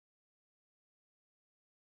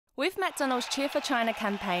With McDonald's Cheer for China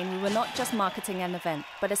campaign, we were not just marketing an event,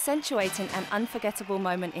 but accentuating an unforgettable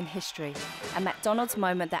moment in history, a McDonald's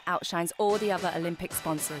moment that outshines all the other Olympic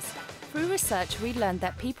sponsors. Through research, we learned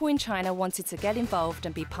that people in China wanted to get involved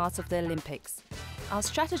and be part of the Olympics. Our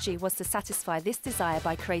strategy was to satisfy this desire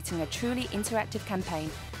by creating a truly interactive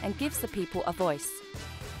campaign and gives the people a voice.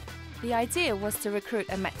 The idea was to recruit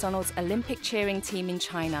a McDonald's Olympic cheering team in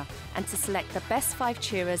China and to select the best 5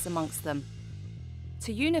 cheerers amongst them.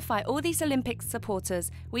 To unify all these Olympic supporters,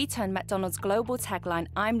 we turned McDonald's global tagline,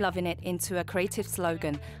 "I'm loving it," into a creative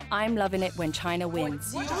slogan, "I'm loving it when China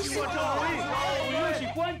wins."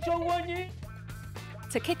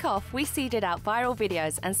 To kick off, we seeded out viral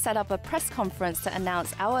videos and set up a press conference to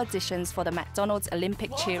announce our auditions for the McDonald's Olympic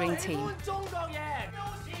cheering team.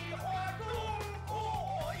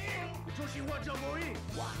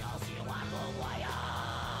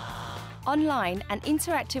 Online, an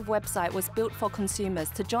interactive website was built for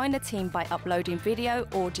consumers to join the team by uploading video,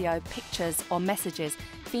 audio, pictures or messages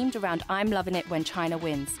themed around "I'm loving it when China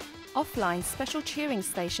wins." Offline, special cheering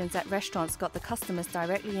stations at restaurants got the customers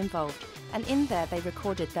directly involved, and in there they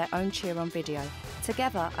recorded their own cheer on video.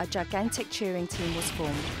 Together, a gigantic cheering team was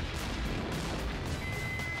formed.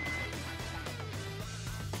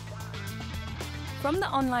 From the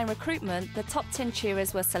online recruitment, the top 10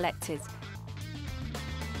 cheerers were selected.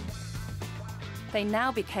 They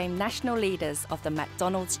now became national leaders of the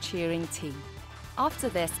McDonald's cheering team. After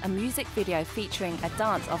this, a music video featuring a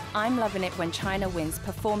dance of "I'm loving it when China wins"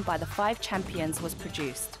 performed by the 5 champions was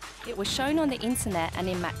produced. It was shown on the internet and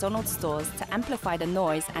in McDonald's stores to amplify the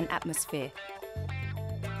noise and atmosphere.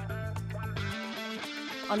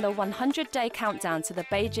 On the 100-day countdown to the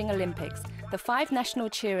Beijing Olympics, the 5 national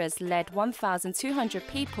cheerers led 1,200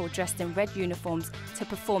 people dressed in red uniforms to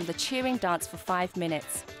perform the cheering dance for 5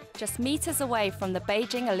 minutes. Just meters away from the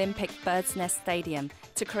Beijing Olympic Bird's Nest Stadium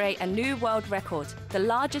to create a new world record, the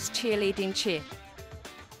largest cheerleading cheer.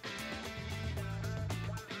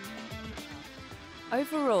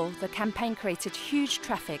 Overall, the campaign created huge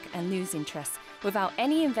traffic and news interest. Without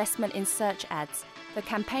any investment in search ads, the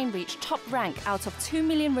campaign reached top rank out of 2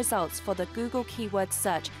 million results for the Google keyword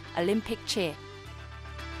search Olympic cheer.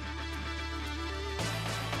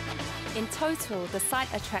 In total, the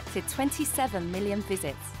site attracted 27 million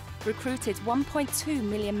visits, recruited 1.2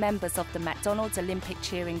 million members of the McDonald's Olympic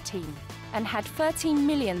cheering team, and had 13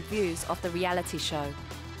 million views of the reality show.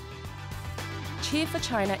 Cheer for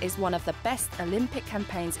China is one of the best Olympic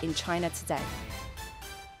campaigns in China today.